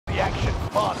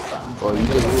Well, you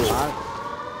just do it.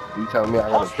 You telling me I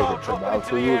gotta take a trip out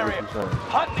to you?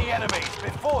 Hunt the enemies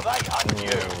before they hunt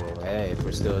you. Hey, if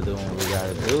we're still doing what we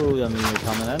gotta do, I mean, you're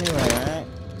coming anyway, right?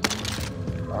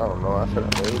 I don't know. I said I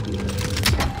maybe.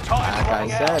 Like I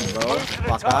said, bro.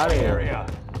 Fuck out of here.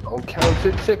 Don't count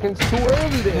your chickens too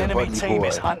early there, The enemy buddy team boy.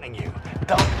 is hunting you.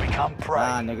 Don't become prey.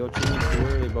 Nah, nigga, too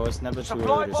early, bro. It's never too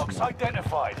Supply early to box smoke.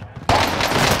 identified.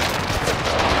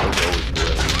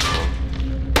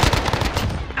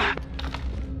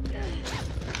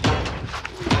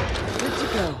 Good to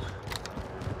go.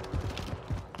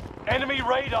 Enemy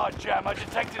radar jammer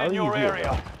detected in your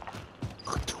area.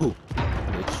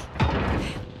 Bitch.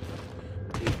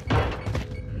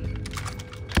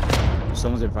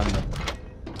 Someone's in front of me.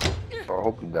 I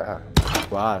hope you die.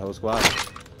 Squad, whole squad.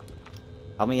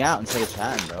 Help me out instead of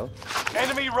chatting, bro.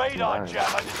 Enemy radar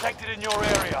jammer detected in your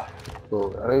area.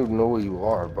 Bro, I don't even know where you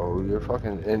are, bro. You're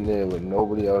fucking in there where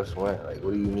nobody else went. Like,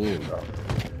 what do you mean, bro?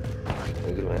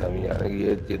 Nigga, I mean, I think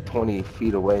you're 20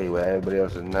 feet away where everybody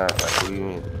else is not. Like, what do you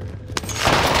mean?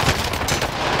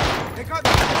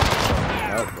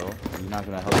 Help, bro. You're not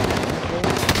gonna help me,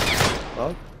 bro?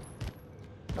 Fuck.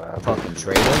 Fucking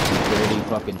traitor. Dirty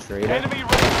fucking traitor. Enemy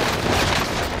radar.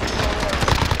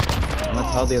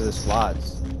 Let's tell the other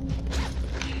squads.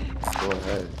 Go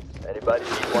ahead. Anybody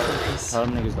need one of these? Tell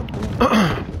them niggas to boom.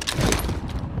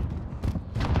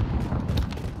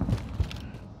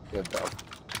 Yeah, dog.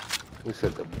 You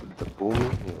said the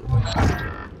booming?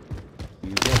 You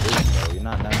get this, bro. You're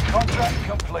not nice. Contract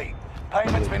complete.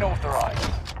 Payment's been authorized.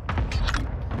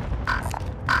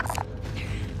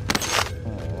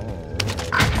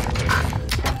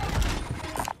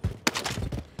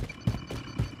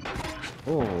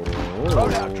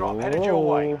 Loadout drop headed your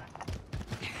way. What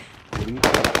are you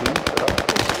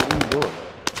doing?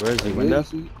 Where's the window?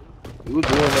 You were doing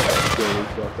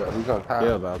that. He's on top.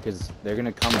 Yeah, bro, because they're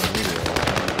gonna come immediately.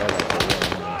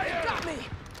 Got me.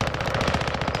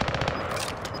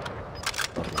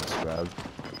 Fucking scrub.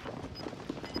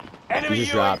 Enemy He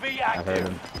just dropped. UAV I heard active.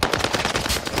 him.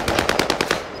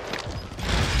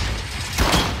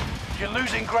 You're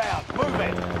losing ground. Move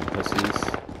it. Yeah, pussies.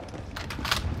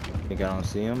 Think I don't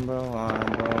see him, bro?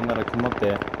 Alright, bro, I'm gonna come up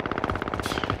there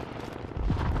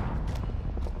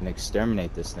and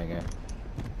exterminate this nigga.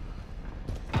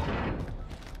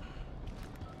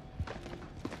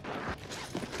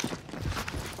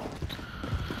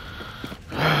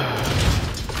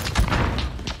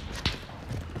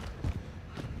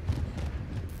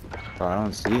 Bro, I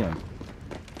don't see him.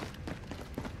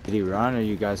 Did he run or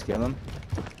you guys kill him?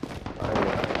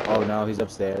 Oh no, he's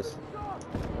upstairs.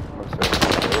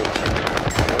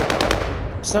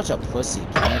 Such a pussy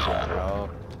camper, bro.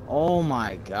 Oh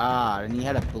my god, and he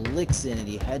had a blitz in it,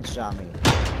 he headshot me.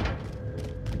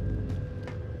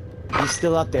 He's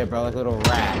still up there, bro, like a little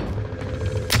rat.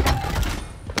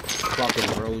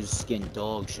 Fucking rose skin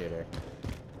dog shitter.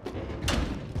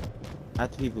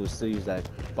 Half the people who still use that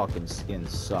fucking skin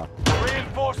suck.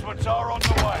 Reinforcements are on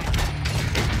the way.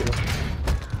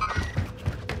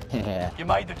 Yeah. You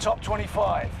made the top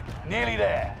 25. Nearly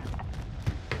there.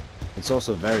 It's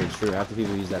also very true. Half the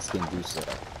people who use that skin do suck.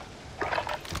 I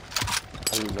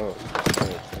don't know.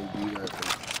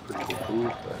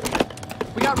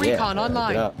 We got recon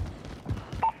online. Get up.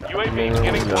 UAV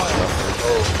getting done.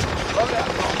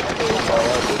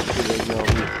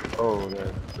 Oh,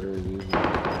 that's very easy.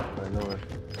 I know it.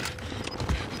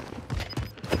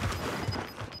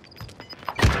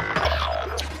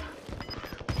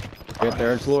 You're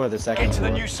third floor or the second Into floor?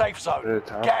 the new safe zone.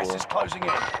 Gas is closing in.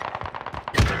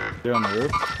 You're on the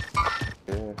roof?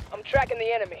 Yeah. I'm tracking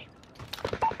the enemy.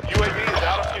 UAV is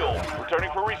out of fuel.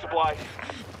 Returning for resupply.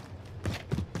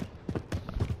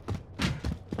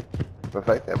 The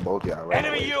fact that both y'all ran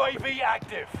Enemy away. UAV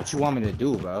active. What you want me to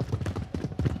do, bro? Hope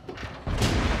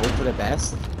for the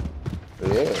best? Yeah,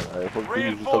 I think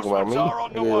you just talking about me. Reinforcements are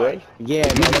on the Yeah, way. right? Yeah,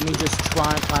 but let me just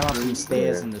try and climb up some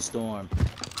stairs in the storm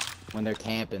when they're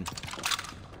camping.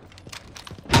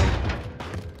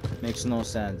 Makes no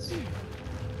sense.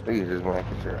 You just want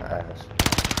to get your ass.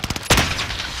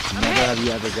 Never have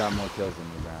you ever got more kills than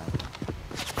me, Brian.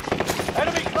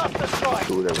 Enemy cluster strike.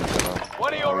 Do whatever you want.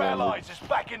 One of your allies is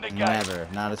back in the game. Never.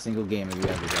 Not a single game have you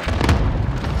ever got more.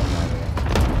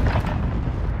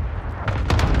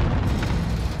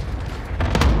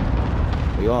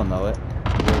 We all know it.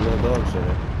 You're a little dog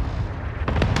shitter.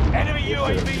 Enemy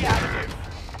UAV active.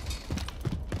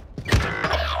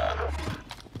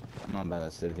 I'm not about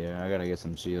to sit here. I gotta get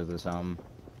some shields or something.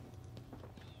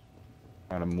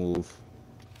 Gotta move.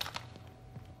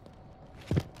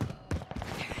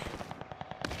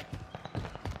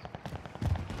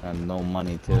 Got no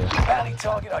money too. Bounty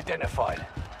target identified.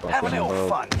 Have a little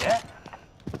fun, yeah?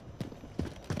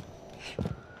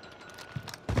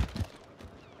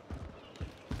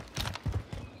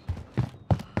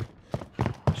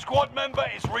 Squad member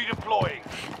is redeploying.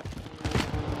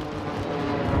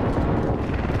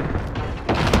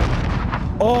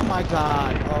 Oh my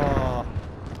god. Oh.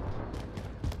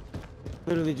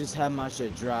 Literally just had my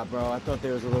shit drop, bro. I thought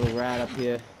there was a little rat up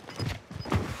here.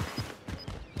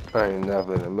 I ain't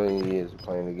never in a million years of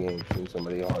playing the game seen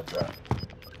somebody hard drop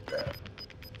like that.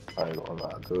 I ain't gonna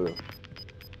lie to you.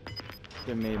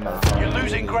 Give me my. You're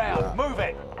losing ground. Move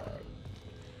it.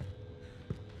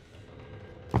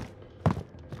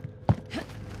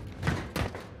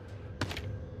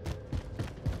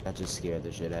 That just scared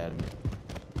the shit out of me.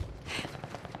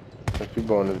 There's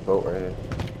people on this boat right here.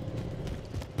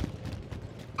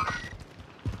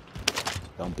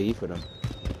 Don't beef with them.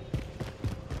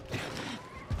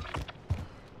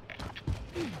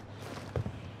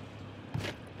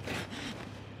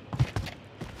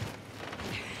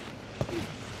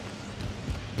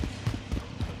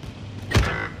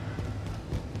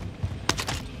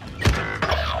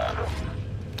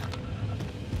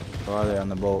 Where are they on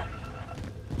the boat?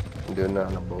 They're not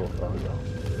on the boat. Oh,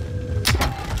 no.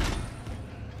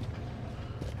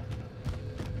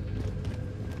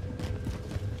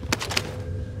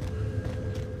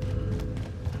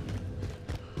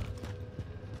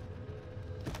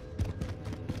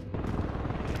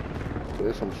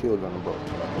 There's some shields on the boat.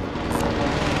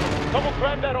 Someone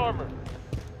grab that armor.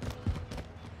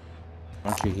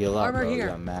 Why don't you heal up, Armor bro? here. You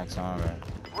got max armor.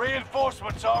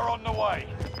 Reinforcements are on the way.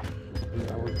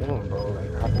 I was doing, bro.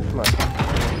 Like, how come my...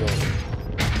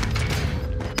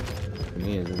 To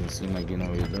me, it doesn't seem like you know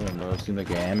what you're doing, bro. It seems like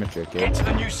you're an amateur, Get kid. to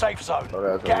the new safe zone. Oh,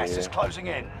 that's Gas over is here. closing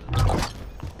in.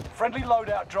 Friendly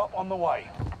loadout drop on the way.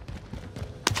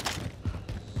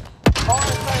 Fire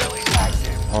sale is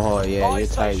active. Oh, yeah, Buy you're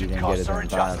tight. You station didn't get it costs are in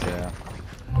time, adjusted. yeah.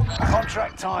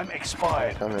 Contract time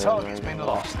expired. Come here, Target's man. been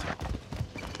lost.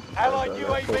 Allied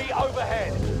UAV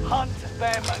overhead. Hunt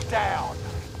them down.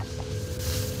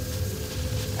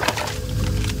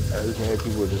 I just had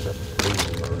people just have to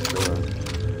stay, bro.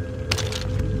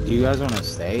 Do you guys want to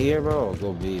stay here, bro, or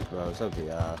go beef, bro? It's up to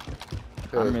y'all.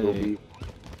 Sure, I'm let's go really... beef.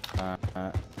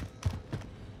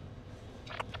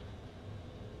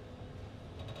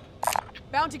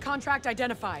 Bounty contract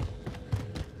identified.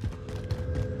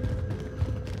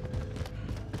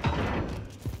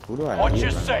 Who do I Watch hear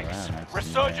your running six. around next to me,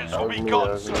 Resurgence man? will be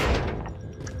gone soon.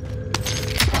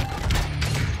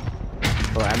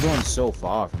 Bro, everyone's so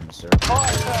far from the circle.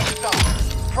 Fire sale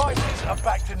done. Prices are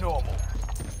back to normal.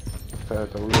 So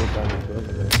we went down this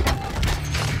road.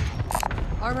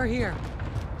 Armor here.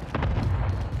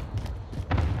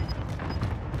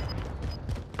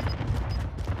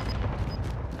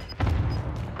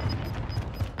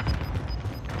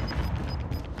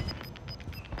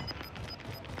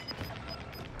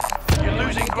 You're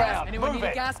losing ground. Anyone Move need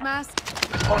a it. gas mask?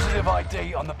 Positive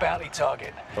ID on the bounty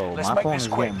target. Bro, Let's my make phone this is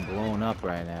quick. getting blown up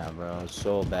right now, bro. It's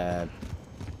so bad.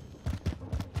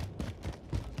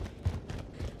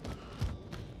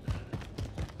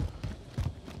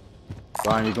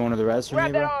 Brian, you going to the restroom,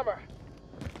 Grab that bro? armor.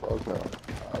 Fuck no.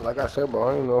 Like I said, bro, I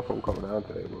don't even know if I'm coming out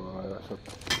today, bro. I got some...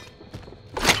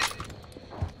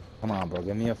 Come on, bro.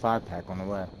 Give me a 5-pack on the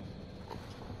way.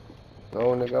 No,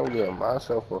 nigga, I'm getting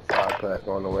myself a 5-pack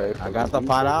on the way. I got the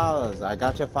 $5. I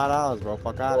got your $5, bro.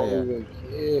 Fuck out of I don't here. even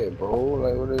care, bro.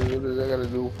 Like, what does that gotta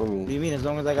do for What do me? you mean? As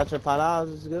long as I got your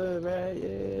 $5, it's good, right?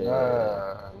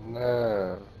 Yeah.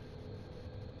 Nah.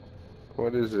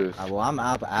 What is this? Well, I'm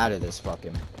out of this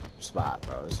fucking spot,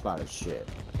 bro. This spot is shit.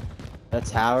 That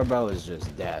tower, bro, is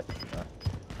just death. Bro.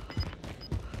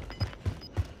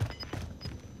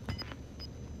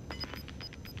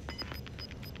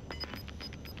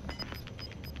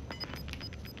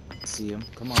 See him?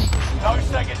 Come on. No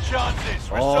second chances.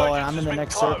 Oh, Resurgence and I'm in has the been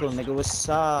next closed. circle, nigga. What's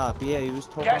up? Yeah, he was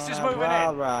talking Gas on is that moving in.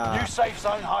 rah-rah. New safe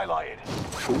zone highlighted.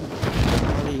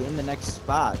 Already in the next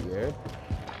spot, yeah?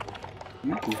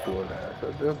 You keep doing that.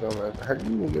 So this dumbass, how do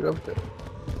you even get up there?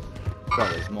 Bro,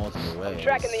 there's multiple ways.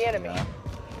 tracking the enemy. Yeah.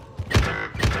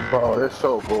 Bro, that's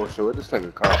so bullshit. What this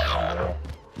nigga confident, bro?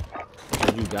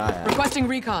 Where'd you die at? Requesting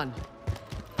recon.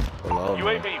 Below me.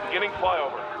 UAV beginning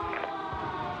flyover.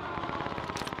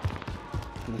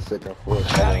 He's second floor.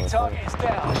 Bounty target is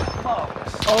down.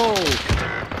 Marvelous.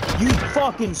 Oh! You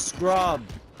fucking scrub!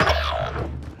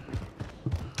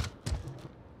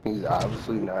 He's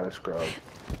obviously not a scrub.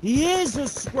 He is a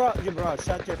scrub! Yeah, bro,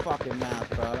 shut your fucking mouth,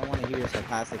 bro. I don't want to hear your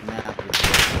sarcastic mouth.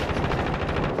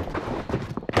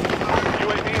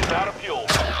 UAV is out of fuel.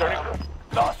 Returning.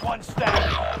 Last one standing.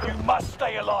 You must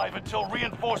stay alive until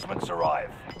reinforcements arrive.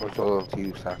 What's all up to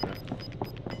you, Saka?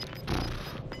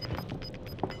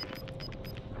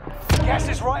 Gas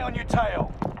is right on your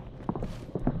tail.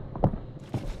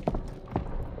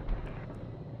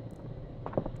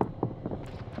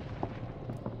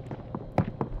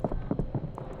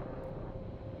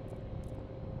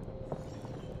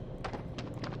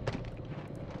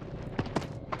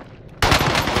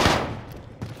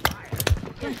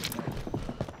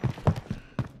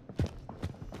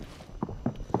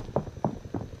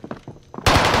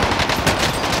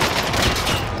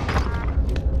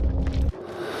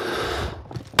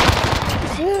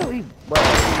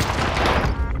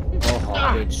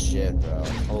 Oh, good shit, bro.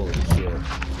 Holy shit.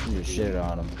 You just shit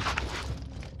on him.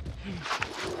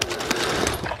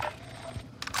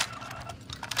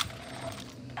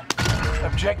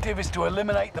 Objective is to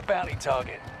eliminate the bounty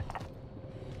target.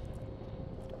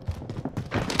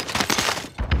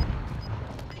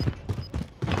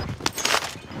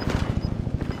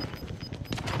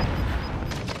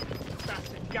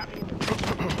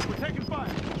 We're taking fire.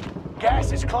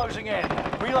 Gas is closing in.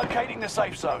 Relocating the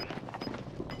safe zone.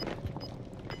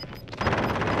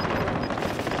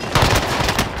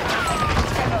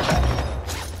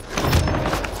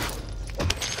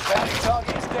 Bounty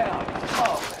target is down.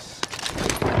 Marvelous.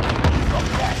 Got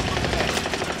gas moving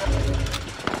in.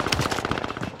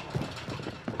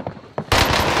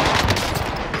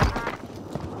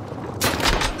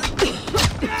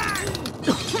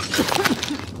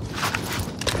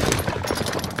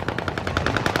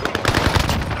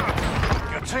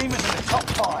 Your team is in the top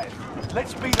 5.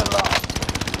 Let's be the last.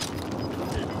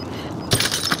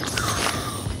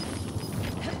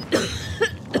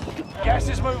 Gas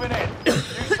is moving in.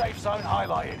 New safe zone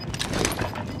highlighted.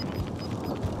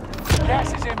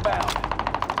 Gas is inbound.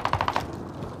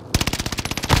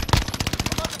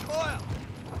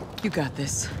 You got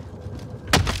this.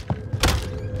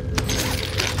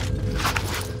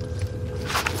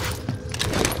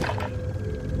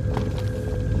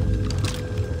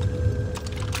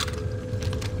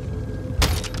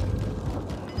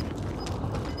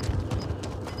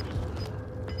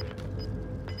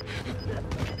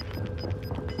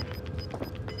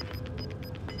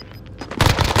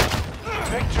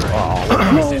 Victory.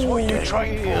 This is what you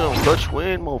trained for. Damn, Dutch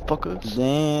win, motherfuckers.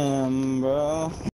 Damn, bro.